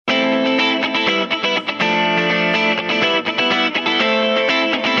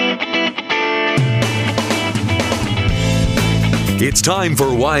It's time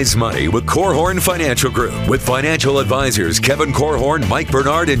for Wise Money with Korhorn Financial Group with financial advisors Kevin Korhorn, Mike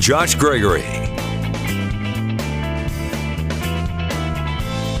Bernard, and Josh Gregory.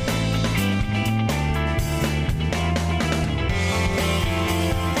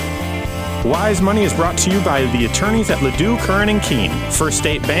 Wise Money is brought to you by the attorneys at Ladue, Curran & Keene, First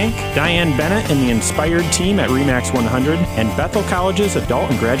State Bank, Diane Bennett and the Inspired team at RE/MAX 100, and Bethel College's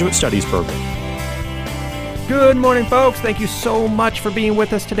Adult and Graduate Studies program. Good morning, folks. Thank you so much for being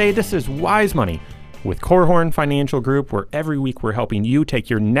with us today. This is Wise Money with Korhorn Financial Group, where every week we're helping you take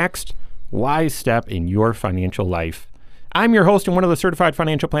your next wise step in your financial life. I'm your host and one of the certified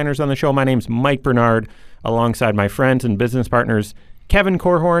financial planners on the show. My name's Mike Bernard, alongside my friends and business partners, Kevin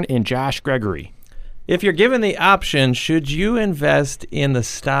Korhorn and Josh Gregory. If you're given the option, should you invest in the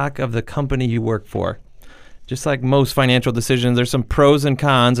stock of the company you work for? Just like most financial decisions, there's some pros and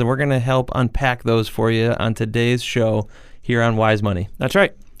cons, and we're going to help unpack those for you on today's show here on Wise Money. That's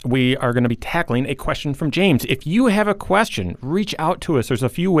right. We are going to be tackling a question from James. If you have a question, reach out to us. There's a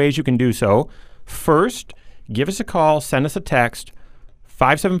few ways you can do so. First, give us a call, send us a text,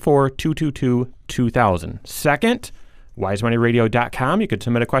 574-222-2000. Second, wisemoneyradio.com. You could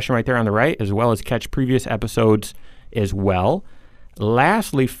submit a question right there on the right, as well as catch previous episodes as well.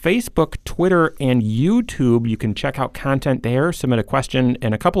 Lastly, Facebook, Twitter, and YouTube. You can check out content there, submit a question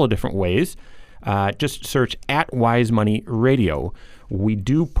in a couple of different ways. Just search at Wise Money Radio. We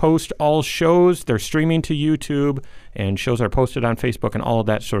do post all shows. They're streaming to YouTube, and shows are posted on Facebook and all of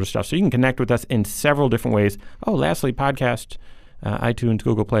that sort of stuff. So you can connect with us in several different ways. Oh, lastly, podcast, iTunes,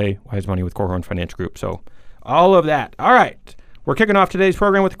 Google Play, Wise Money with Korhorn Financial Group. So all of that. All right. We're kicking off today's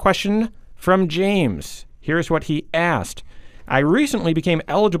program with a question from James. Here's what he asked. I recently became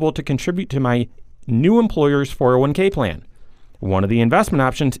eligible to contribute to my new employer's 401k plan. One of the investment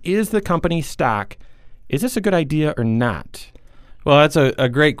options is the company stock. Is this a good idea or not? Well, that's a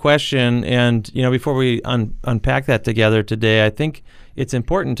great question. And, before we unpack that together today, I think it's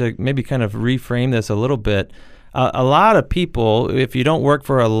important to maybe kind of reframe this a little bit. A lot of people, if you don't work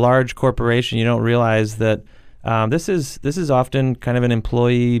for a large corporation, you don't realize that this is often kind of an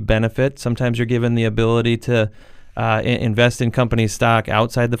employee benefit. Sometimes you're given the ability to invest in company stock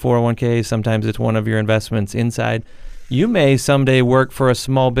outside the 401k. Sometimes it's one of your investments inside. You may someday work for a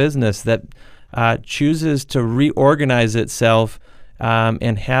small business that chooses to reorganize itself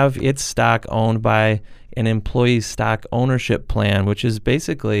and have its stock owned by an employee stock ownership plan, which is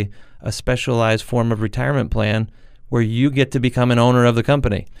basically a specialized form of retirement plan where you get to become an owner of the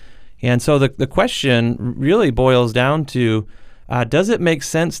company. And so the question really boils down to, does it make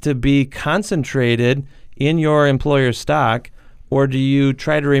sense to be concentrated in your employer's stock, or do you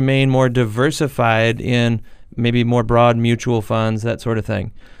try to remain more diversified in maybe more broad mutual funds, that sort of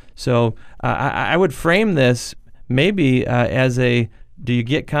thing? So I would frame this maybe as do you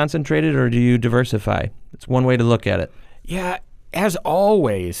get concentrated or do you diversify? It's one way to look at it. Yeah, as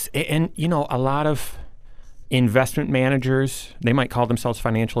always, and a lot of investment managers, they might call themselves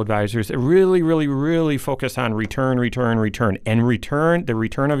financial advisors, they really, really, really focus on return. And the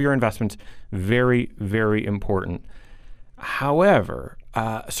return of your investments, very, very important. However,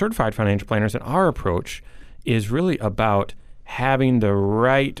 certified financial planners and our approach is really about having the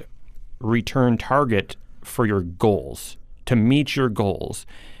right return target for your goals, to meet your goals.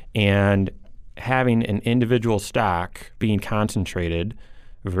 And having an individual stock being concentrated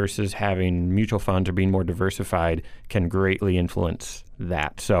versus having mutual funds or being more diversified can greatly influence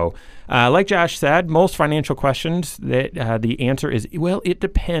that. So like Josh said, most financial questions, that the answer is, well, it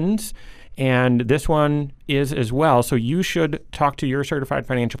depends. And this one is as well. So you should talk to your certified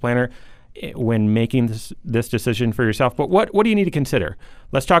financial planner when making this decision for yourself. But what do you need to consider?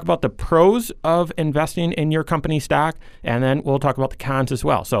 Let's talk about the pros of investing in your company stock, and then we'll talk about the cons as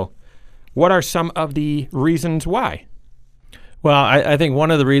well. So what are some of the reasons why? Well, I think one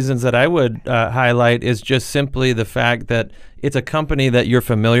of the reasons that I would highlight is just simply the fact that it's a company that you're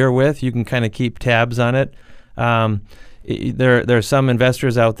familiar with. You can kind of keep tabs on it. There are some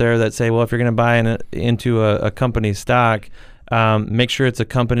investors out there that say, well, if you're going to buy into a company stock, make sure it's a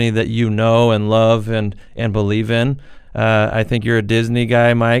company that you know and love and believe in. I think you're a Disney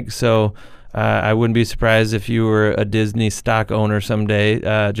guy, Mike, so I wouldn't be surprised if you were a Disney stock owner someday,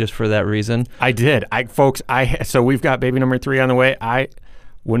 just for that reason. I did. So we've got baby number 3 on the way.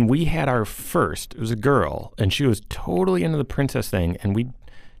 When we had our first, it was a girl, and she was totally into the princess thing, and we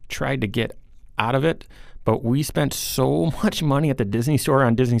tried to get out of it, but we spent so much money at the Disney store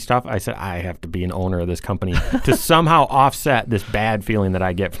on Disney stuff. I said, I have to be an owner of this company to somehow offset this bad feeling that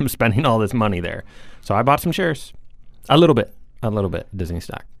I get from spending all this money there. So I bought some shares, a little bit Disney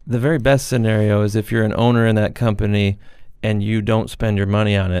stock. The very best scenario is if you're an owner in that company and you don't spend your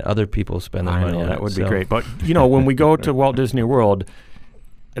money on it, other people spend their money on it. That would be great. But, when we go to Walt Disney World,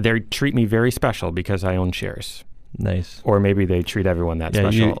 they treat me very special because I own shares. Nice. Or maybe they treat everyone that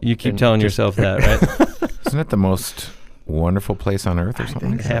special. You keep telling yourself that, right? Isn't it the most wonderful place on earth or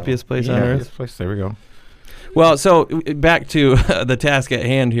something? Happiest place on earth? Happiest place. There we go. Well, so back to the task at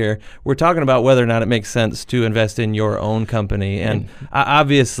hand here. We're talking about whether or not it makes sense to invest in your own company. And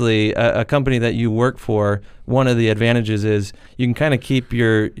obviously, a company that you work for, one of the advantages is you can kind of keep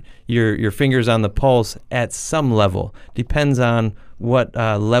your fingers on the pulse at some level. Depends on what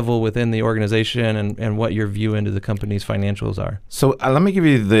level within the organization and what your view into the company's financials are. So let me give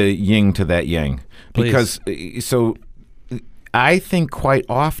you the yin to that yang. Please. Because I think quite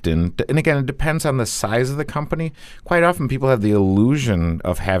often, and again, it depends on the size of the company, quite often people have the illusion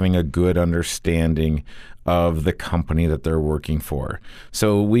of having a good understanding of the company that they're working for.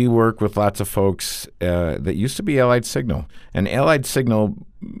 So we work with lots of folks that used to be Allied Signal, and Allied Signal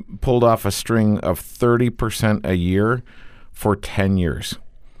pulled off a string of 30% a year for 10 years.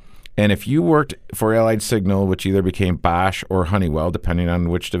 And if you worked for Allied Signal, which either became Bosch or Honeywell, depending on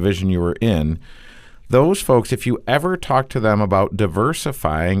which division you were in, those folks, if you ever talk to them about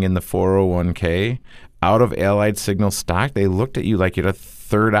diversifying in the 401k out of Allied Signal stock, they looked at you like you had a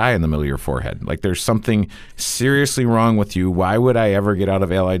third eye in the middle of your forehead. Like there's something seriously wrong with you. Why would I ever get out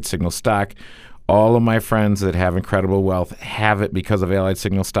of Allied Signal stock? All of my friends that have incredible wealth have it because of Allied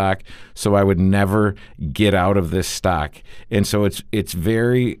Signal stock, so I would never get out of this stock. And so it's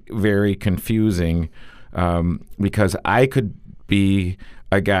very, very confusing because I could be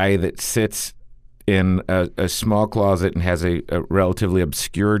a guy that sits in a small closet and has a relatively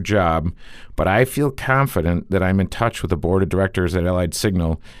obscure job, but I feel confident that I'm in touch with the board of directors at Allied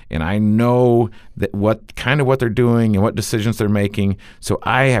Signal, and I know that what they're doing and what decisions they're making. So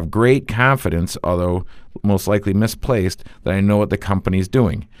I have great confidence, although most likely misplaced, that I know what the company's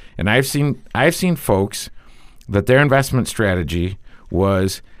doing. And I've seen folks that their investment strategy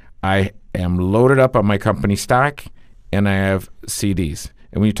was, I am loaded up on my company stock and I have CDs.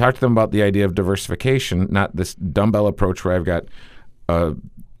 And when you talk to them about the idea of diversification, not this dumbbell approach where I've got a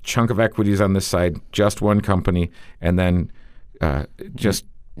chunk of equities on this side, just one company, and then just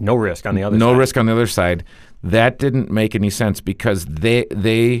no risk on the other side. No risk on the other side. That didn't make any sense because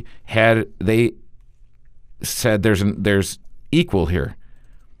they said there's equal here,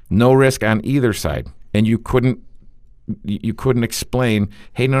 no risk on either side, and you couldn't explain,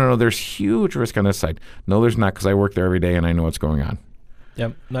 hey, no, there's huge risk on this side. No, there's not, because I work there every day and I know what's going on.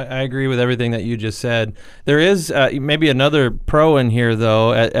 Yep, I agree with everything that you just said. There is maybe another pro in here,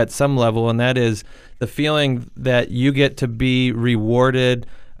 though, at some level, and that is the feeling that you get to be rewarded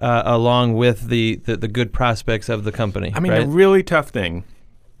along with the good prospects of the company. I mean, right? the really tough thing,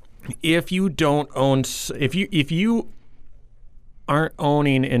 if you aren't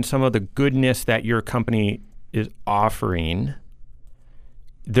owning in some of the goodness that your company is offering,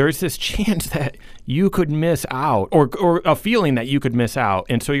 there's this chance that you could miss out, or a feeling that you could miss out.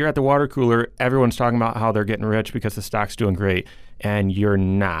 And so you're at the water cooler, everyone's talking about how they're getting rich because the stock's doing great, and you're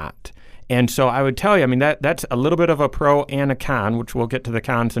not. And so I would tell you, I mean, that's a little bit of a pro and a con, which we'll get to the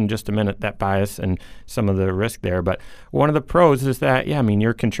cons in just a minute, that bias and some of the risk there. But one of the pros is that,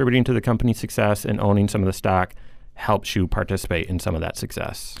 you're contributing to the company's success, and owning some of the stock helps you participate in some of that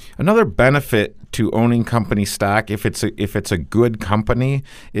success. Another benefit to owning company stock, if it's a good company,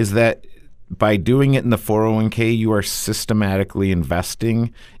 is that by doing it in the 401k, you are systematically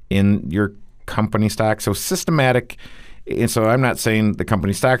investing in your company stock. So systematic, and so I'm not saying the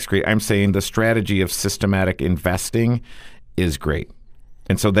company stock's great. I'm saying the strategy of systematic investing is great.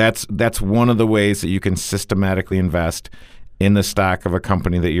 And so that's one of the ways that you can systematically invest in the stock of a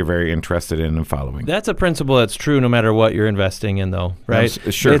company that you're very interested in and following. That's a principle that's true no matter what you're investing in, though, right?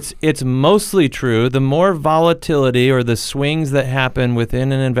 Sure. It's mostly true. The more volatility or the swings that happen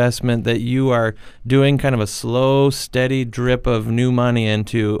within an investment that you are doing kind of a slow, steady drip of new money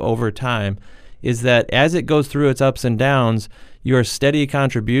into over time, is that as it goes through its ups and downs, your steady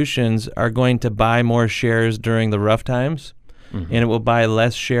contributions are going to buy more shares during the rough times, and it will buy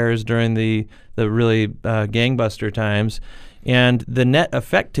less shares during the really gangbuster times. And the net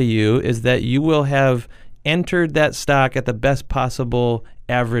effect to you is that you will have entered that stock at the best possible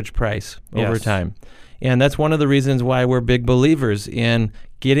average price over time. And that's one of the reasons why we're big believers in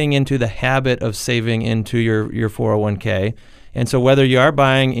getting into the habit of saving into your 401k. And so whether you are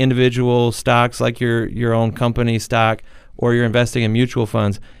buying individual stocks like your own company stock, or you're investing in mutual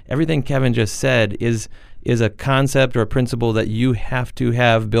funds, everything Kevin just said is is a concept or a principle that you have to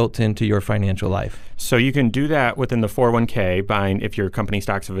have built into your financial life. So you can do that within the 401k, buying if your company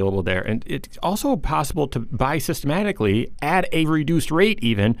stock's available there. And it's also possible to buy systematically at a reduced rate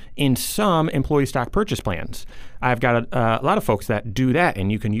even in some employee stock purchase plans. I've got a lot of folks that do that,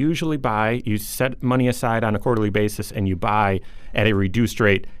 and you can usually buy, you set money aside on a quarterly basis, and you buy at a reduced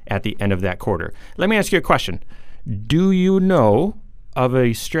rate at the end of that quarter. Let me ask you a question. Do you know of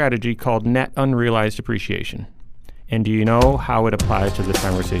a strategy called net unrealized appreciation? And do you know how it applies to this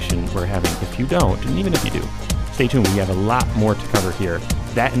conversation we're having? If you don't, and even if you do, stay tuned. We have a lot more to cover here.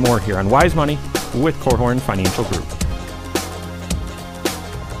 That and more here on Wise Money with Korhorn Financial Group.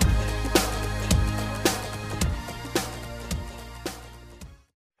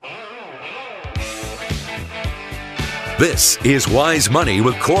 This is Wise Money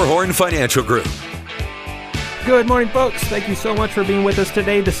with Korhorn Financial Group. Good morning, folks. Thank you so much for being with us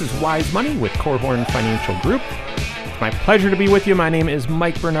today. This is Wise Money with Korhorn Financial Group. It's my pleasure to be with you. My name is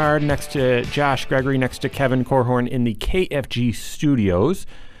Mike Bernard, next to Josh Gregory, next to Kevin Korhorn in the KFG studios.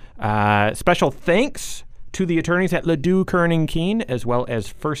 Special thanks to the attorneys at Ledoux, Kern & Keene, as well as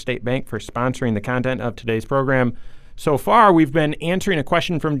First State Bank for sponsoring the content of today's program. So far, we've been answering a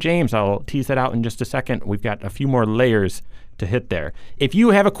question from James. I'll tease that out in just a second. We've got a few more layers to hit there. If you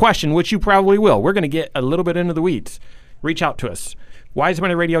have a question, which you probably will, we're going to get a little bit into the weeds. Reach out to us.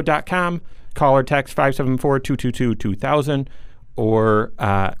 wisemoneyradio.com, call or text 574-222-2000, or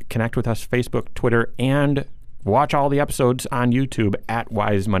connect with us Facebook, Twitter, and watch all the episodes on YouTube at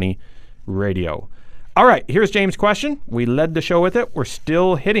Wise Money Radio. All right, here's James' question. We led the show with it. We're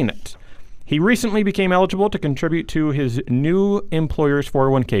still hitting it. He recently became eligible to contribute to his new employer's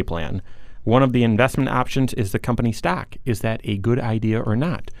 401k plan. One of the investment options is the company stock. Is that a good idea or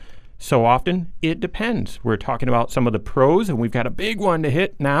not? So often, it depends. We're talking about some of the pros, and we've got a big one to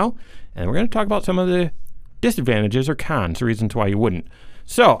hit now. And we're going to talk about some of the disadvantages or cons, reasons why you wouldn't.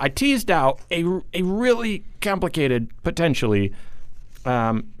 So I teased out a really complicated, potentially,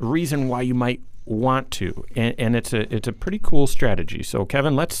 reason why you might want to, and it's a pretty cool strategy. So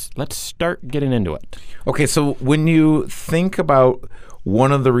Kevin, let's start getting into it. Okay, so when you think about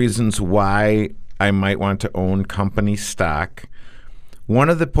one of the reasons why I might want to own company stock, one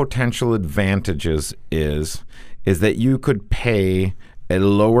of the potential advantages is that you could pay a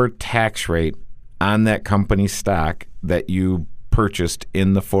lower tax rate on that company stock that you purchased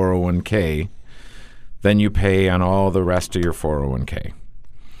in the 401k than you pay on all the rest of your 401k.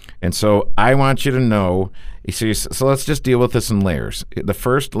 And so I want you to know, so let's just deal with this in layers. The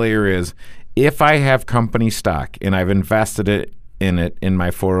first layer is, if I have company stock and I've invested it in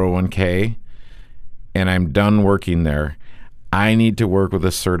my 401k and I'm done working there, I need to work with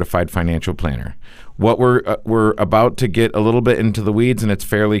a certified financial planner. What we're about to get a little bit into the weeds, and it's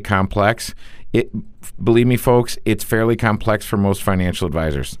fairly complex. Believe me, folks, it's fairly complex for most financial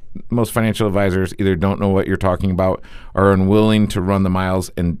advisors. Most financial advisors either don't know what you're talking about or are unwilling to run the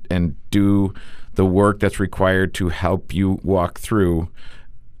miles and do the work that's required to help you walk through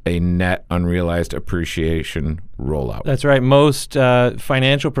a net unrealized appreciation rollout. That's right. Most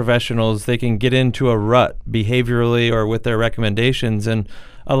financial professionals, they can get into a rut behaviorally or with their recommendations. And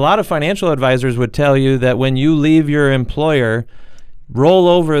a lot of financial advisors would tell you that when you leave your employer, roll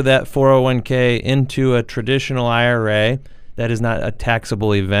over that 401k into a traditional IRA. That is not a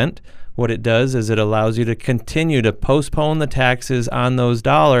taxable event. What it does is it allows you to continue to postpone the taxes on those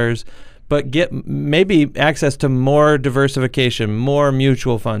dollars, but get maybe access to more diversification, more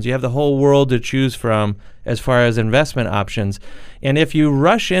mutual funds. You have the whole world to choose from as far as investment options. And if you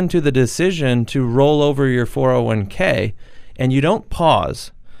rush into the decision to roll over your 401k and you don't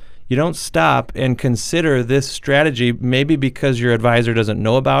pause, you don't stop and consider this strategy, maybe because your advisor doesn't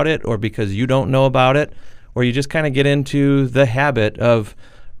know about it or because you don't know about it, or you just kind of get into the habit of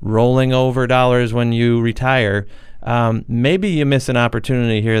rolling over dollars when you retire, maybe you miss an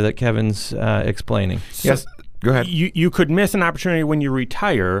opportunity here that Kevin's explaining. Yes, go ahead. You could miss an opportunity when you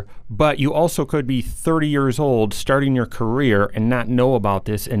retire, but you also could be 30 years old starting your career and not know about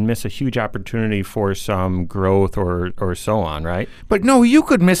this and miss a huge opportunity for some growth or so on, right? But no, you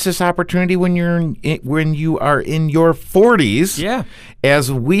could miss this opportunity when you are in your 40s. Yeah.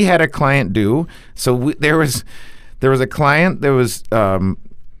 As we had a client do. So there was a client that was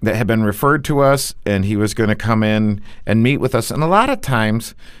that had been referred to us, and he was going to come in and meet with us. And a lot of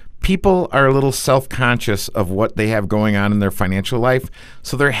times, people are a little self-conscious of what they have going on in their financial life,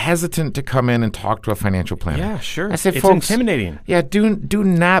 so they're hesitant to come in and talk to a financial planner. Yeah, sure. I say, it's folks, intimidating. Yeah, do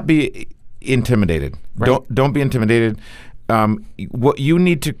not be intimidated. Right. Don't be intimidated. What you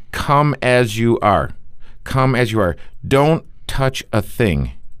need to come as you are. Come as you are. Don't touch a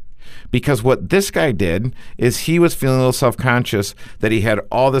thing, Because what this guy did is he was feeling a little self-conscious that he had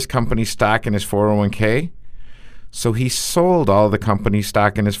all this company stock in his 401k. So he sold all the company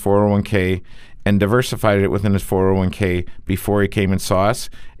stock in his 401k and diversified it within his 401k before he came and saw us.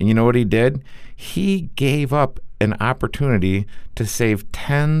 And you know what he did? He gave up an opportunity to save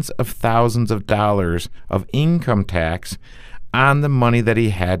tens of thousands of dollars of income tax on the money that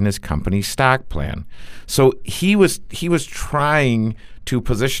he had in his company stock plan. So he was trying to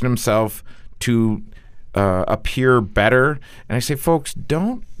position himself to appear better. And I say, folks,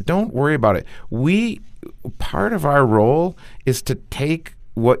 don't worry about it. Part of our role is to take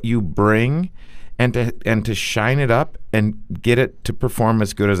what you bring and to shine it up and get it to perform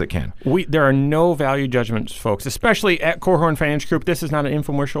as good as it can. There are no value judgments, folks, especially at Korhorn Financial Group. This is not an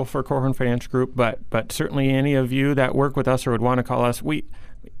infomercial for Korhorn Financial Group, but certainly any of you that work with us or would want to call us,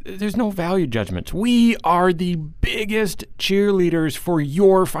 there's no value judgments. We are the biggest cheerleaders for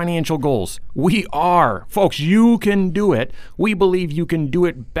your financial goals. We are. Folks, you can do it. We believe you can do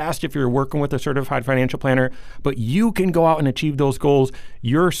it best if you're working with a certified financial planner, but you can go out and achieve those goals.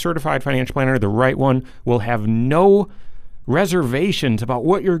 Your certified financial planner, the right one, will have no reservations about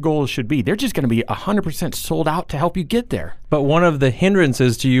what your goals should be. They're just going to be 100% sold out to help you get there. But one of the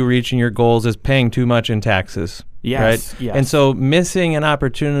hindrances to you reaching your goals is paying too much in taxes. Yes, right? yes. And so missing an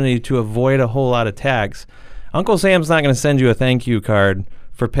opportunity to avoid a whole lot of tax, Uncle Sam's not going to send you a thank you card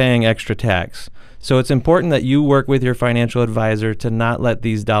for paying extra tax. So it's important that you work with your financial advisor to not let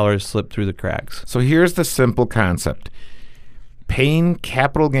these dollars slip through the cracks. So here's the simple concept. Paying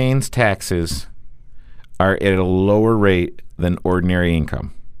capital gains taxes are at a lower rate than ordinary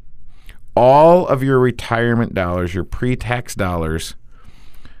income. All of your retirement dollars, your pre-tax dollars,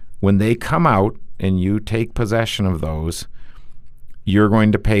 when they come out and you take possession of those, you're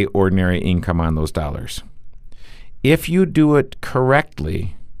going to pay ordinary income on those dollars. If you do it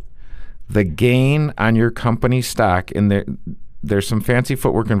correctly, the gain on your company stock, and there's some fancy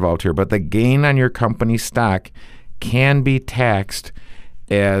footwork involved here, but the gain on your company stock can be taxed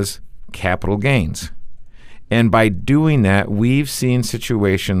as capital gains. And by doing that, we've seen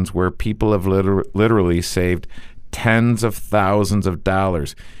situations where people have literally saved tens of thousands of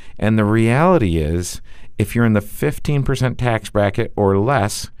dollars. And the reality is, if you're in the 15% tax bracket or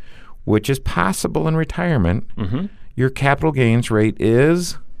less, which is possible in retirement, your capital gains rate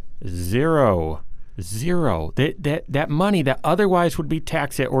is zero. That money that otherwise would be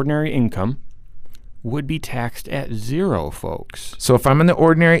taxed at ordinary income would be taxed at zero, folks. So if I'm in the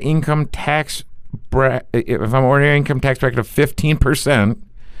ordinary income tax bracket of 15%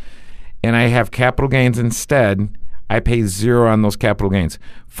 and I have capital gains instead, I pay zero on those capital gains.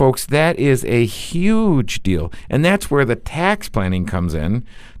 Folks, that is a huge deal. And that's where the tax planning comes in,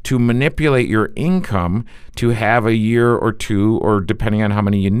 to manipulate your income to have a year or two, or depending on how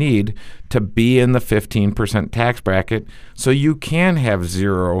many you need, to be in the 15% tax bracket so you can have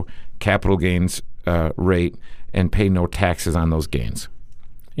zero capital gains rate and pay no taxes on those gains.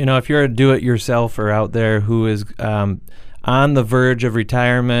 You know, if you're a do-it-yourselfer out there who is on the verge of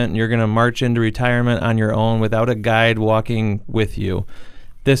retirement, and you're going to march into retirement on your own without a guide walking with you,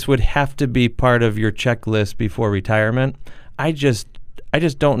 this would have to be part of your checklist before retirement. I just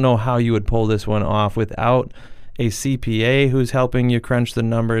don't know how you would pull this one off without a CPA who's helping you crunch the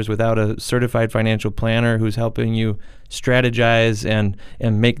numbers, without a certified financial planner who's helping you strategize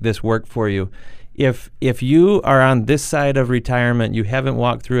and make this work for you. If you are on this side of retirement, you haven't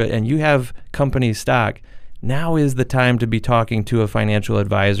walked through it, and you have company stock, now is the time to be talking to a financial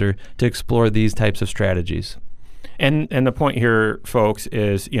advisor to explore these types of strategies. And the point here, folks,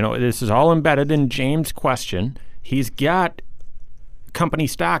 is, this is all embedded in James' question. He's got company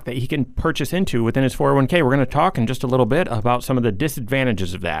stock that he can purchase into within his 401k. We're going to talk in just a little bit about some of the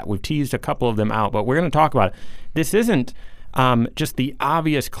disadvantages of that. We've teased a couple of them out, but we're going to talk about it. This isn't just the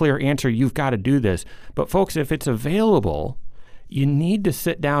obvious, clear answer, you've got to do this. But folks, if it's available, you need to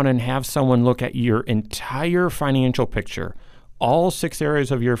sit down and have someone look at your entire financial picture, all 6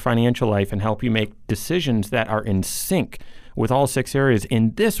 areas of your financial life, and help you make decisions that are in sync with all 6 areas.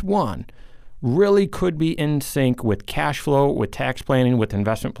 And this one really could be in sync with cash flow, with tax planning, with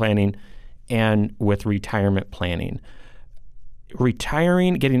investment planning, and with retirement planning.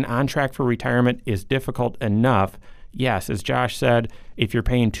 Retiring, getting on track for retirement is difficult enough. Yes, as Josh said, if you're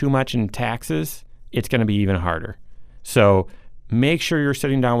paying too much in taxes, it's going to be even harder. So make sure you're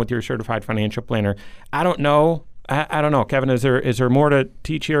sitting down with your certified financial planner. I don't know, Kevin. Is there more to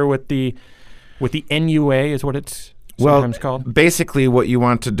teach here with the NUA? Is what it's sometimes called? Basically, what you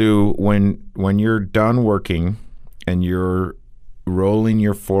want to do when you're done working and you're rolling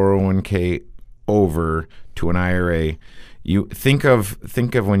your 401k over to an IRA You think of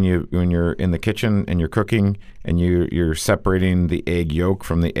when you're in the kitchen and you're cooking and you're separating the egg yolk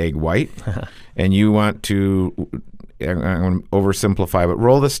from the egg white, and you want to, I'm going to oversimplify, but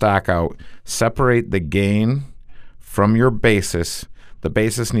roll the stock out, separate the gain from your basis. The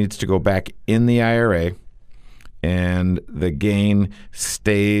basis needs to go back in the IRA, and the gain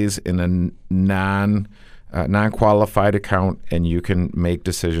stays in a non-qualified account, and you can make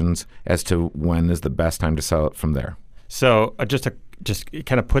decisions as to when is the best time to sell it from there. So just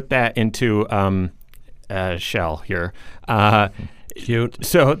kind of put that into shell here. Cute.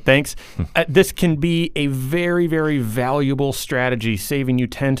 So thanks. This can be a very, very valuable strategy, saving you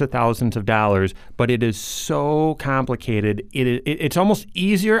tens of thousands of dollars, but it is so complicated. It's almost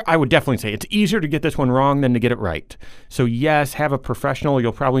easier. I would definitely say it's easier to get this one wrong than to get it right. So yes, have a professional.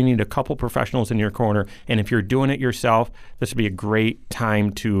 You'll probably need a couple professionals in your corner. And if you're doing it yourself, this would be a great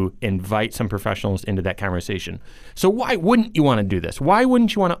time to invite some professionals into that conversation. So why wouldn't you want to do this? Why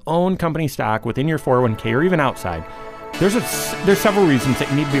wouldn't you want to own company stock within your 401k or even outside? There's several reasons that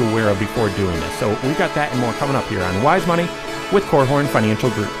you need to be aware of before doing this. So we've got that and more coming up here on Wise Money with Korhorn Financial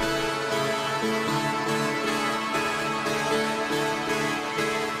Group.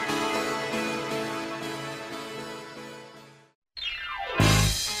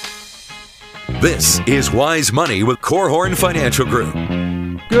 This is Wise Money with Korhorn Financial Group.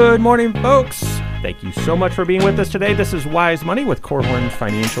 Good morning, folks. Thank you so much for being with us today. This is Wise Money with Korhorn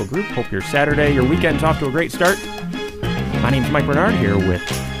Financial Group. Hope your Saturday, your weekend's off to a great start. My name's Mike Bernard here with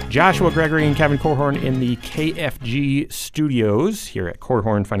Joshua Gregory and Kevin Korhorn in the KFG studios here at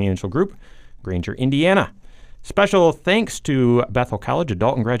Korhorn Financial Group, Granger, Indiana. Special thanks to Bethel College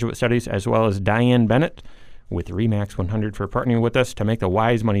Adult and Graduate Studies, as well as Diane Bennett with Remax 100 for partnering with us to make the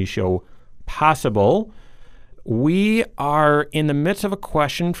Wise Money Show possible. We are in the midst of a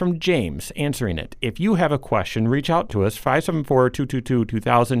question from James, answering it. If you have a question, reach out to us,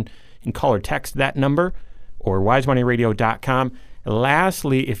 574-222-2000, and call or text that number, or wisemoneyradio.com.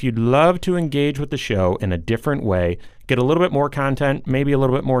 Lastly, if you'd love to engage with the show in a different way, get a little bit more content, maybe a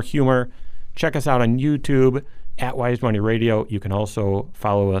little bit more humor, check us out on YouTube at Wise Money Radio. You can also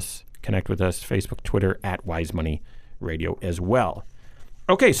follow us, connect with us, Facebook, Twitter, at Wise Money Radio as well.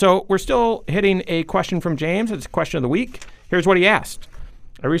 Okay, so we're still hitting a question from James. It's a question of the week. Here's what he asked.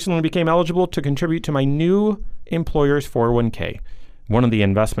 I recently became eligible to contribute to my new employer's 401k. One of the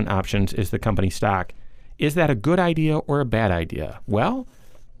investment options is the company stock. Is that a good idea or a bad idea? Well,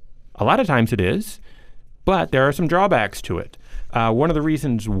 a lot of times it is, but there are some drawbacks to it. One of the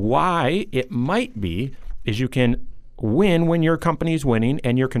reasons why it might be is you can win when your company's winning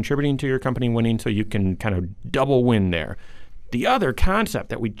and you're contributing to your company winning, so you can kind of double win there. The other concept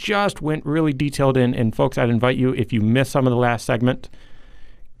that we just went really detailed in, and folks, I'd invite you, if you missed some of the last segment,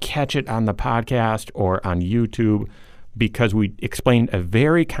 catch it on the podcast or on YouTube, because we explained a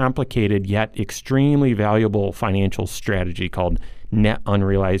very complicated yet extremely valuable financial strategy called net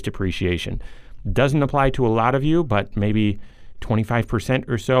unrealized appreciation. Doesn't apply to a lot of you, but maybe 25%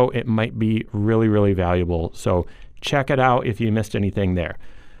 or so, it might be really, really valuable. So check it out if you missed anything there.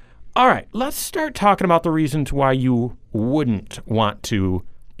 All right, let's start talking about the reasons why you wouldn't want to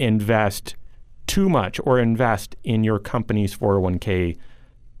invest too much or invest in your company's 401k,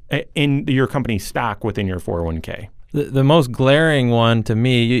 in your company's stock within your 401k. The most glaring one to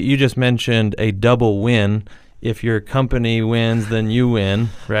me, you just mentioned a double win. If your company wins, then you win,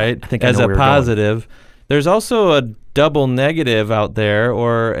 right? I think as I know a positive. There's also a double negative out there,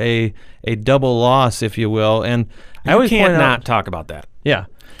 or a double loss, if you will. And I always can't point not out, talk about that. Yeah.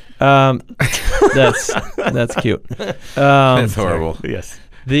 That's cute. That's horrible. Yes.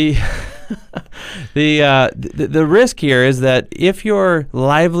 The risk here is that if your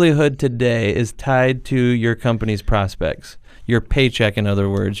livelihood today is tied to your company's prospects, your paycheck, in other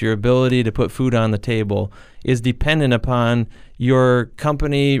words, your ability to put food on the table, is dependent upon your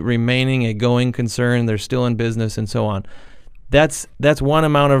company remaining a going concern, they're still in business, and so on. That's one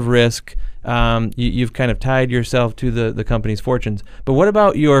amount of risk. You've kind of tied yourself to the company's fortunes. But what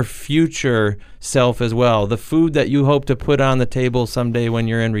about your future self as well? The food that you hope to put on the table someday when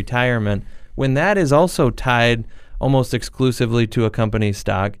you're in retirement, when that is also tied almost exclusively to a company's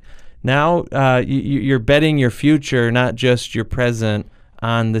stock, now you're betting your future, not just your present,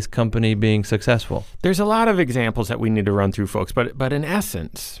 on this company being successful. There's a lot of examples that we need to run through, folks, but in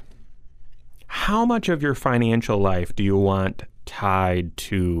essence, how much of your financial life do you want tied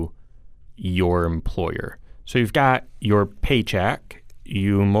to your employer? So you've got your paycheck.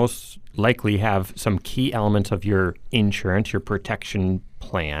 You most likely have some key elements of your insurance, your protection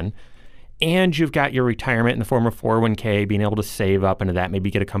plan, and you've got your retirement in the form of 401k, being able to save up into that,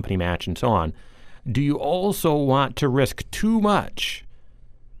 maybe get a company match and so on. do you also want to risk too much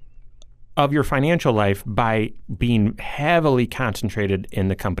of your financial life by being heavily concentrated in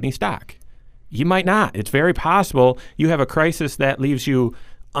the company stock? You might not. It's very possible you have a crisis that leaves you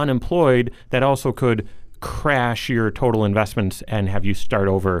unemployed that also could crash your total investments and have you start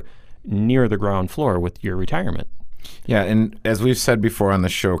over near the ground floor with your retirement. Yeah, and as we've said before on the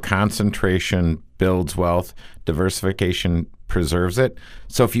show, concentration builds wealth, diversification preserves it.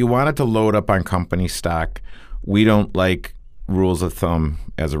 So if you wanted to load up on company stock, we don't like rules of thumb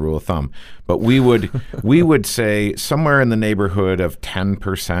as a rule of thumb, but we would say somewhere in the neighborhood of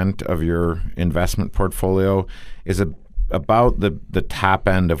 10% of your investment portfolio is about the top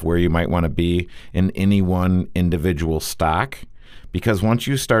end of where you might want to be in any one individual stock. Because once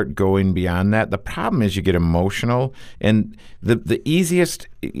you start going beyond that, the problem is you get emotional. And the easiest,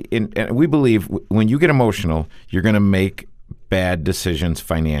 and we believe when you get emotional, you're going to make bad decisions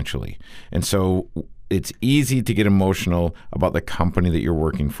financially. And so it's easy to get emotional about the company that you're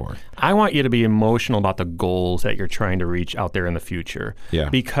working for. I want you to be emotional about the goals that you're trying to reach out there in the future. Yeah.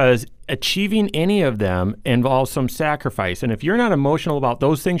 Because achieving any of them involves some sacrifice. And if you're not emotional about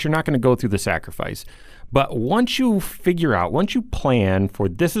those things, you're not going to go through the sacrifice. But once you figure out, once you plan for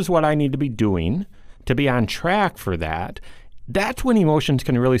this is what I need to be doing to be on track for that, that's when emotions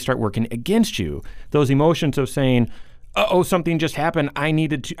can really start working against you. Those emotions of saying, uh-oh, something just happened. I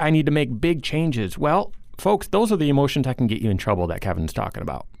need to make big changes. Well, folks, those are the emotions that can get you in trouble that Kevin's talking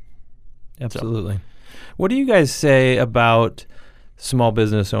about. Absolutely. So, what do you guys say about small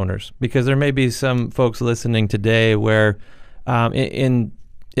business owners? Because there may be some folks listening today where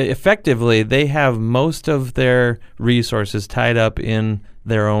effectively they have most of their resources tied up in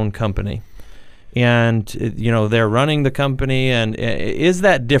their own company. And, they're running the company. And is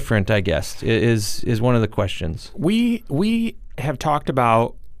that different, I guess, is one of the questions. We have talked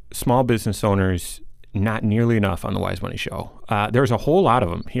about small business owners not nearly enough on the Wise Money Show. There's a whole lot of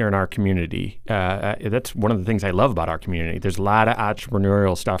them here in our community. That's one of the things I love about our community. There's a lot of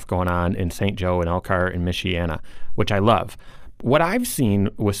entrepreneurial stuff going on in St. Joe and Elkhart and Michiana, which I love. What I've seen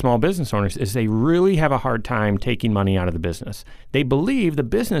with small business owners is they really have a hard time taking money out of the business. They believe the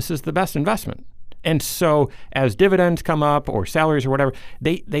business is the best investment. And so as dividends come up or salaries or whatever,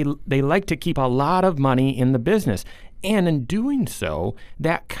 they like to keep a lot of money in the business. And in doing so,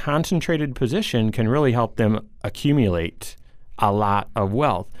 that concentrated position can really help them accumulate a lot of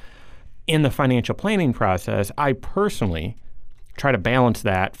wealth. In the financial planning process, I personally try to balance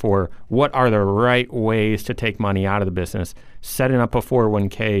that for what are the right ways to take money out of the business. Setting up a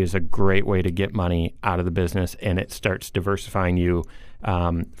 401k is a great way to get money out of the business, and it starts diversifying you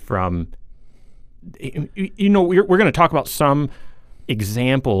from, we're going to talk about some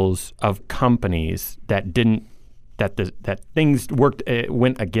examples of companies that things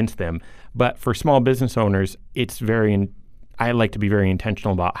went against them. But for small business owners, I like to be very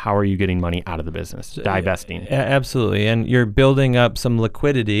intentional about how are you getting money out of the business, divesting. Absolutely. And you're building up some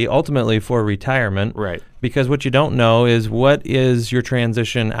liquidity ultimately for retirement. Right. Because what you don't know is what is your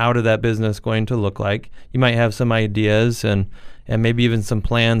transition out of that business going to look like. You might have some ideas and maybe even some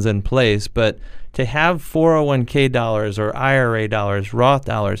plans in place, but to have 401k dollars or IRA dollars, Roth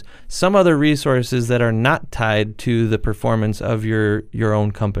dollars, some other resources that are not tied to the performance of your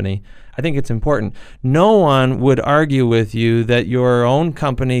own company, I think it's important. No one would argue with you that your own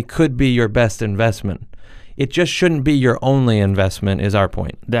company could be your best investment. It just shouldn't be your only investment is our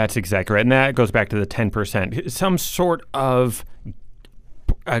point. That's exactly right. And that goes back to the 10%. Some sort of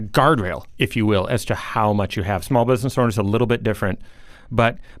a guardrail, if you will, as to how much you have. Small business owners a little bit different.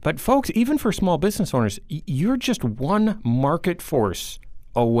 But folks, even for small business owners, you're just one market force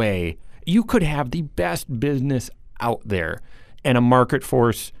away. You could have the best business out there and a market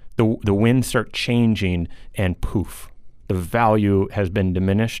force, the winds start changing and poof, the value has been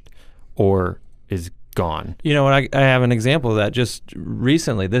diminished or is gone. You know what? I have an example of that just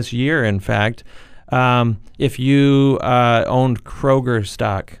recently, this year, in fact. If you owned Kroger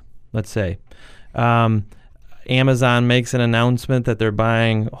stock, let's say, Amazon makes an announcement that they're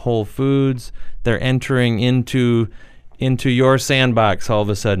buying Whole Foods. They're entering into your sandbox all of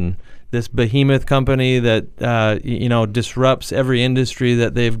a sudden. This behemoth company that disrupts every industry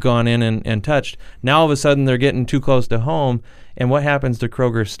that they've gone in and touched. Now all of a sudden they're getting too close to home. And what happens to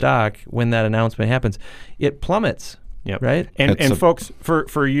Kroger stock when that announcement happens? It plummets. Yep. Right. And folks,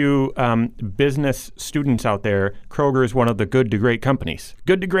 for you business students out there, Kroger is one of the good to great companies.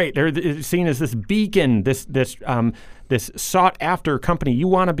 Good to great. They're seen as this beacon, this this sought-after company. You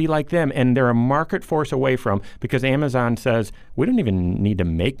want to be like them, and they're a market force away from, because Amazon says, we don't even need to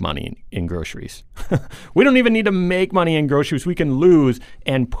make money in groceries. We don't even need to make money in groceries. We can lose,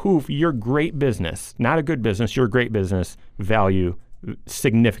 and poof, your great business, not a good business, your great business value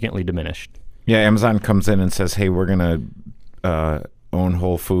significantly diminished. Yeah, Amazon comes in and says, hey, we're going to own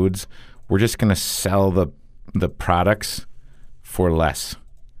Whole Foods. We're just going to sell the products for less.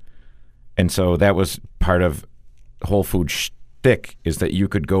 And so that was part of Whole Foods shtick, is that you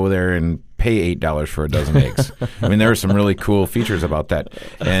could go there and pay $8 for a dozen eggs. I mean, there are some really cool features about that.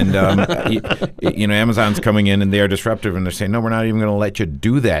 And, Amazon's coming in and they are disruptive, and they're saying, no, we're not even going to let you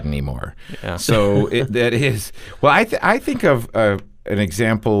do that anymore. Yeah. So that is, well, I think of an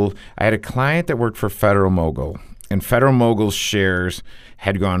example. I had a client that worked for Federal Mogul, and Federal Mogul's shares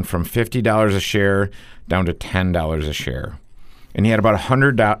had gone from $50 a share down to $10 a share. And he had about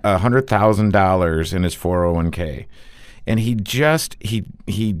 $100,000 in his 401k. And he just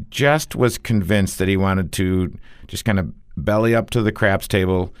was convinced that he wanted to just kind of belly up to the craps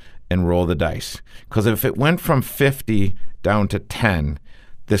table and roll the dice. Because if it went from 50 down to 10,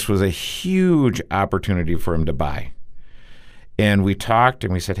 this was a huge opportunity for him to buy. And we talked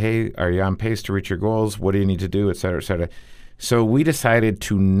and we said, hey, are you on pace to reach your goals? What do you need to do, et cetera, et cetera. So we decided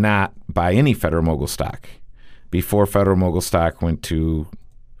to not buy any Federal Mogul stock before Federal Mogul stock went to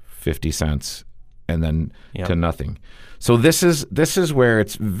 50 cents and then to nothing. So this is where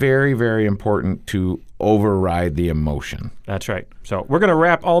it's very, very important to override the emotion. That's right. So we're going to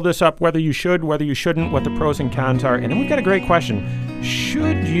wrap all this up, whether you should, whether you shouldn't, what the pros and cons are. And then we've got a great question.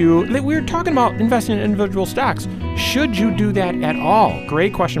 Should you, we were talking about investing in individual stocks. Should you do that at all?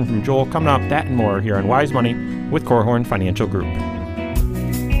 Great question from Joel. Coming up, that and more here on Wise Money with Korhorn Financial Group.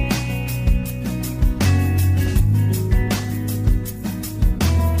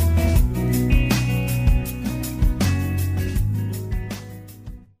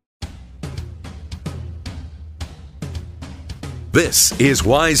 This is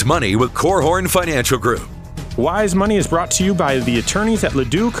Wise Money with Korhorn Financial Group. Wise Money is brought to you by the attorneys at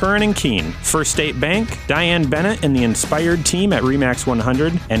Ladue, Curran & Keene, First State Bank, Diane Bennett and the Inspired team at RE/MAX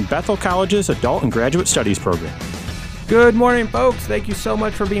 100, and Bethel College's Adult and Graduate Studies program. Good morning, folks. Thank you so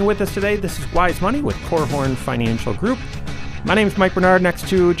much for being with us today. This is Wise Money with Korhorn Financial Group. My name is Mike Bernard, next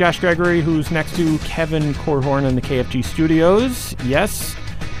to Josh Gregory, who's next to Kevin Korhorn in the KFG studios. Yes,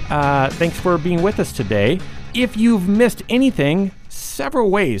 thanks for being with us today. If you've missed anything,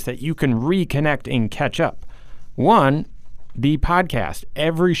 several ways that you can reconnect and catch up. One, the podcast.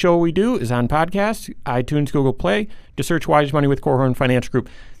 Every show we do is on podcast, iTunes, Google Play. Just search Wise Money with Korhorn Financial Group.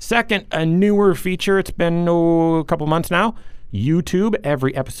 Second, a newer feature. It's been a couple months now. YouTube.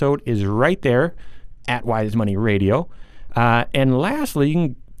 Every episode is right there at Wise Money Radio. And lastly, you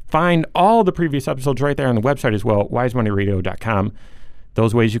can find all the previous episodes right there on the website as well, wisemoneyradio.com.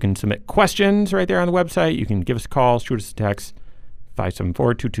 Those ways you can submit questions right there on the website. You can give us a call, shoot us a text,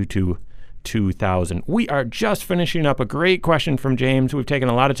 574-222-2000. We are just finishing up a great question from James. We've taken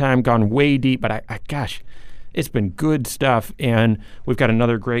a lot of time, gone way deep, but gosh, it's been good stuff. And we've got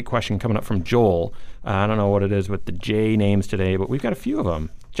another great question coming up from Joel. I don't know what it is with the J names today, but we've got a few of them.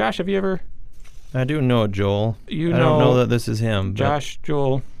 Josh, have you ever? I do know Joel. I don't know that this is him. Josh,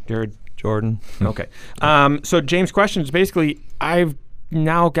 Joel, Jared, Jordan. Okay. So James' question is basically, I've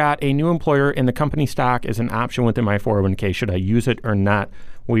now got a new employer and the company stock is an option within my 401k. Should I use it or not?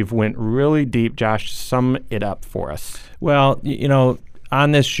 We've went really deep. Josh, sum it up for us. Well,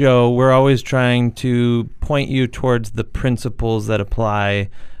 on this show, we're always trying to point you towards the principles that apply.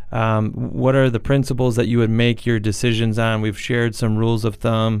 What are the principles that you would make your decisions on? We've shared some rules of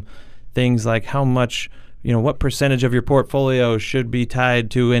thumb, things like how much, what percentage of your portfolio should be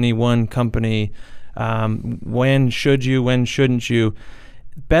tied to any one company. When should you, when shouldn't you?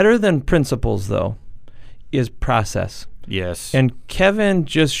 Better than principles, though, is process. Yes. And Kevin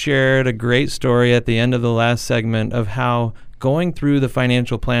just shared a great story at the end of the last segment of how going through the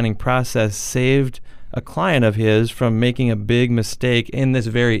financial planning process saved a client of his from making a big mistake in this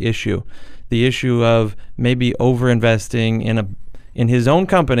very issue. The issue of maybe overinvesting in his own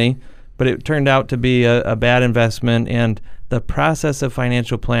company, but it turned out to be a bad investment, and the process of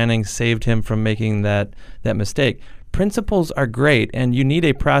financial planning saved him from making that mistake. Principles are great, and you need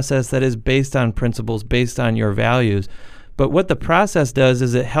a process that is based on principles, based on your values. But what the process does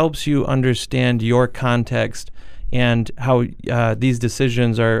is it helps you understand your context and how these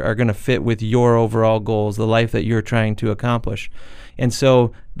decisions are going to fit with your overall goals, the life that you're trying to accomplish. And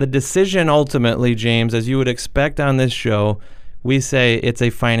so the decision ultimately, James, as you would expect on this show, we say it's a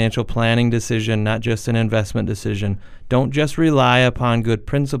financial planning decision, not just an investment decision. Don't just rely upon good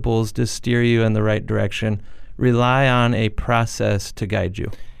principles to steer you in the right direction. rely on a process to guide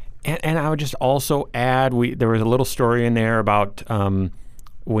you. And I would just also add, there was a little story in there about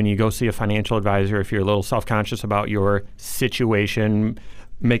when you go see a financial advisor, if you're a little self-conscious about your situation,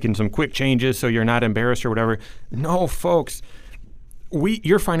 making some quick changes so you're not embarrassed or whatever. No, folks,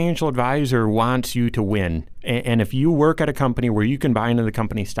 your financial advisor wants you to win. And if you work at a company where you can buy into the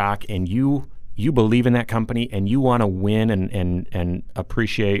company stock and you believe in that company and you want to win and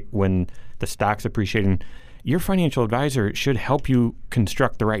appreciate when the stock's appreciating, your financial advisor should help you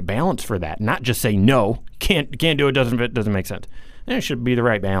construct the right balance for that. Not just say, no, can't do it, doesn't fit, doesn't make sense. And it should be the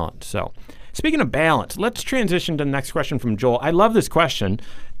right balance. So speaking of balance, let's transition to the next question from Joel. I love this question,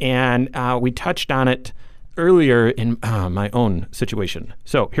 and we touched on it earlier in my own situation.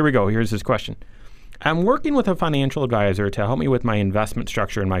 So here we go. Here's his question. I'm working with a financial advisor to help me with my investment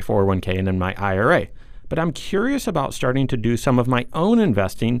structure in my 401k and in my IRA, but I'm curious about starting to do some of my own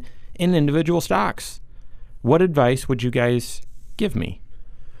investing in individual stocks. What advice would you guys give me?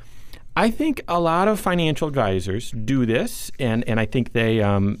 I think a lot of financial advisors do this, and I think they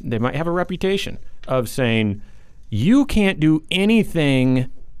might have a reputation of saying, you can't do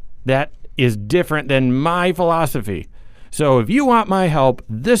anything that is different than my philosophy. So if you want my help,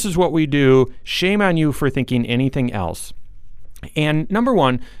 this is what we do. Shame on you for thinking anything else. And number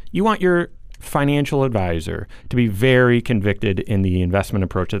one, you want your financial advisor to be very convicted in the investment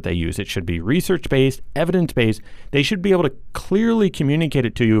approach that they use. It should be research-based, evidence-based. They should be able to clearly communicate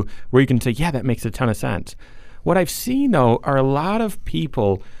it to you where you can say, yeah, that makes a ton of sense. What I've seen, though, are a lot of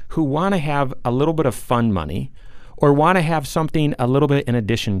people who want to have a little bit of fun money or want to have something a little bit in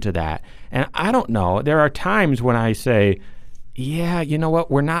addition to that. And I don't know. There are times when I say, yeah, you know what?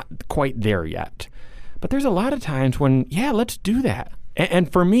 We're not quite there yet. But there's a lot of times when, yeah, let's do that.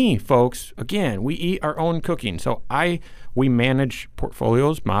 And for me, folks, again, we eat our own cooking. So we manage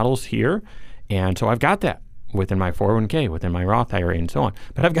portfolios, models here. And so I've got that within my 401k, within my Roth IRA, and so on.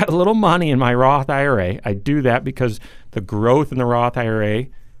 But I've got a little money in my Roth IRA. I do that because the growth in the Roth IRA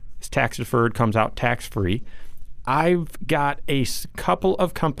is tax deferred, comes out tax free. I've got a couple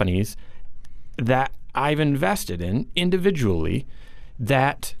of companies that I've invested in individually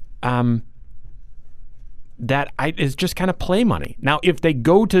that is just kind of play money. Now, if they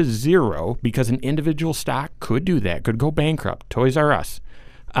go to zero, because an individual stock could do that, could go bankrupt, Toys R Us,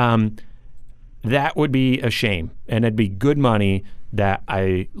 that would be a shame, and it'd be good money that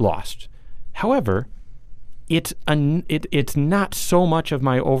I lost. However, it's not so much of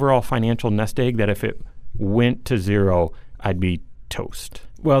my overall financial nest egg that if it went to zero, I'd be toast.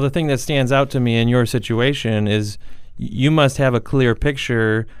 Well, the thing that stands out to me in your situation is you must have a clear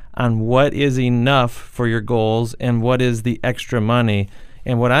picture on what is enough for your goals and what is the extra money.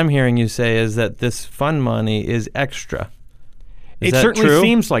 And what I'm hearing you say is that this fun money is extra. Is that certainly true?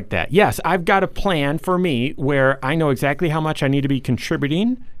 Seems like that. Yes, I've got a plan for me where I know exactly how much I need to be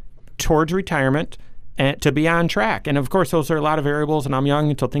contributing towards retirement and to be on track. And of course, those are a lot of variables, and I'm young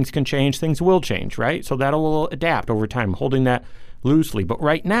until things can change. Things will change, right? So that will adapt over time, holding that loosely. But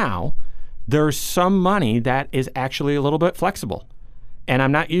right now, there's some money that is actually a little bit flexible. And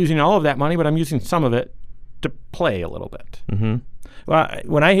I'm not using all of that money, but I'm using some of it to play a little bit. Mm-hmm. Well,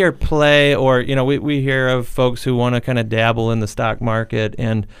 when I hear play, or we hear of folks who want to kind of dabble in the stock market,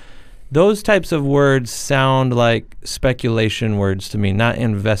 and those types of words sound like speculation words to me, not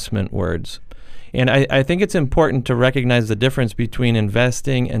investment words. And I think it's important to recognize the difference between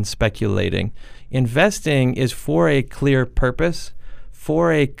investing and speculating. Investing is for a clear purpose,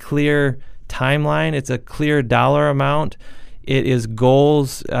 for a clear timeline. It's a clear dollar amount. It is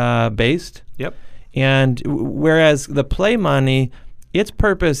goals based. Yep. And whereas the play money, its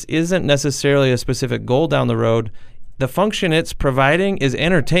purpose isn't necessarily a specific goal down the road. The function it's providing is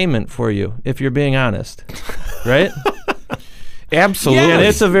entertainment for you, if you're being honest, right? Absolutely. And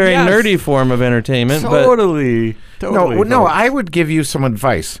it's a very nerdy form of entertainment. Totally. No, I would give you some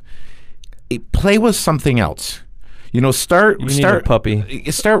advice. Play with something else. Start a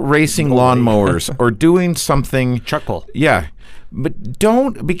puppy. Start racing lawnmowers or doing something. Chuck pull. Yeah, but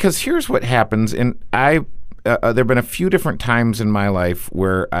don't, because here's what happens. And there've been a few different times in my life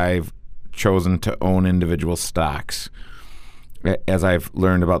where I've chosen to own individual stocks as I've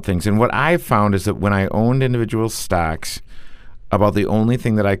learned about things. And what I've found is that when I owned individual stocks, about the only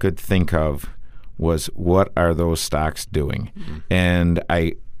thing that I could think of was, what are those stocks doing? Mm-hmm. And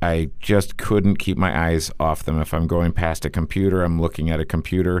I just couldn't keep my eyes off them. If I'm going past a computer, I'm looking at a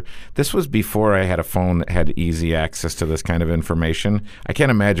computer. This was before I had a phone that had easy access to this kind of information. I can't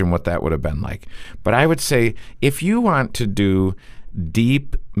imagine what that would have been like. But I would say, if you want to do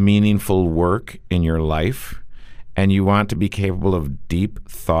deep, meaningful work in your life, and you want to be capable of deep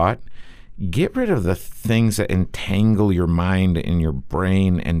thought, get rid of the things that entangle your mind and your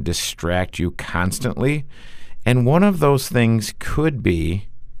brain and distract you constantly. And one of those things could be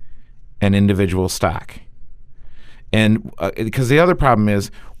an individual stock. And because the other problem is,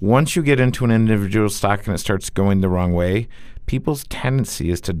 once you get into an individual stock and it starts going the wrong way, people's tendency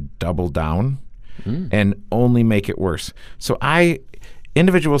is to double down and only make it worse. So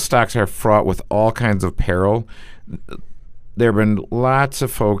individual stocks are fraught with all kinds of peril. There have been lots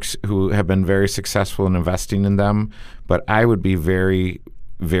of folks who have been very successful in investing in them, but I would be very,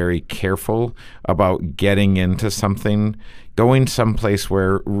 very careful about getting into something, going someplace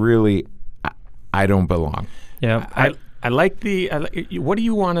where really I don't belong. Yeah, I like what do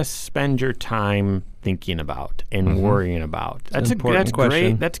you want to spend your time thinking about and worrying about? That's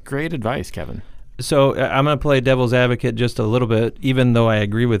question. That's great advice, Kevin. So I'm going to play devil's advocate just a little bit, even though I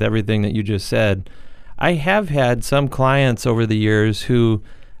agree with everything that you just said. I have had some clients over the years who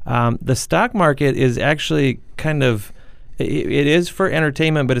the stock market is actually kind of, it is for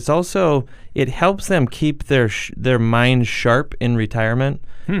entertainment, but it's also, it helps them keep their mind sharp in retirement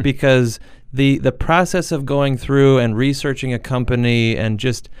because the process of going through and researching a company and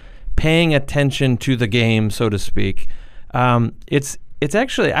just paying attention to the game, so to speak, it's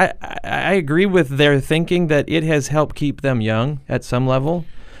actually, I agree with their thinking that it has helped keep them young at some level,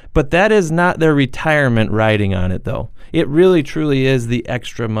 but that is not their retirement riding on it, though. It really, truly is the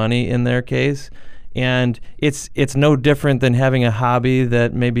extra money in their case, and it's no different than having a hobby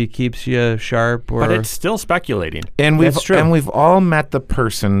that maybe keeps you sharp. But it's still speculating. And we've all met the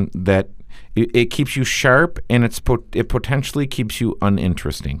person that it keeps you sharp, and it potentially keeps you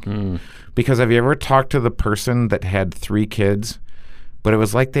uninteresting. Because have you ever talked to the person that had 3 kids, but it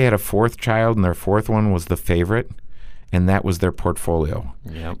was like they had a 4th child, and their 4th one was the favorite, and that was their portfolio.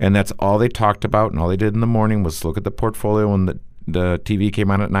 Yep. And that's all they talked about, and all they did in the morning was look at the portfolio when the TV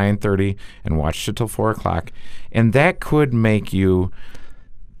came on at 9:30 and watched it till 4 o'clock. And that could make you...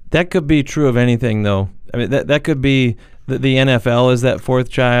 That could be true of anything, though. I mean, that could be the NFL is that 4th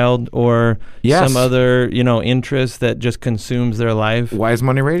child, or some other interest that just consumes their life. Wise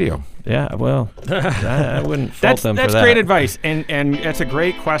Money Radio. Yeah, well, I wouldn't fault them for that. That's great advice, and that's a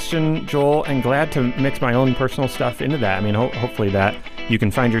great question, Joel, and glad to mix my own personal stuff into that. I mean, hopefully that you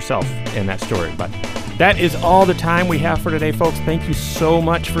can find yourself in that story. But that is all the time we have for today, folks. Thank you so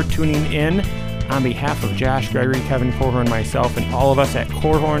much for tuning in. On behalf of Josh Gregory, Kevin Korhorn, myself, and all of us at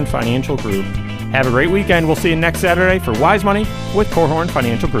Korhorn Financial Group, have a great weekend. We'll see you next Saturday for Wise Money with Korhorn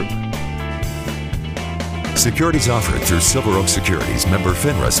Financial Group. Securities offered through Silver Oak Securities, member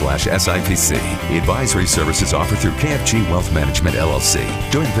FINRA/SIPC. Advisory services offered through KFG Wealth Management, LLC.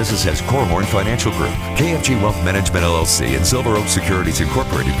 Doing business as Korhorn Financial Group. KFG Wealth Management, LLC and Silver Oak Securities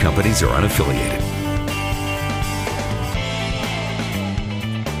Incorporated companies are unaffiliated.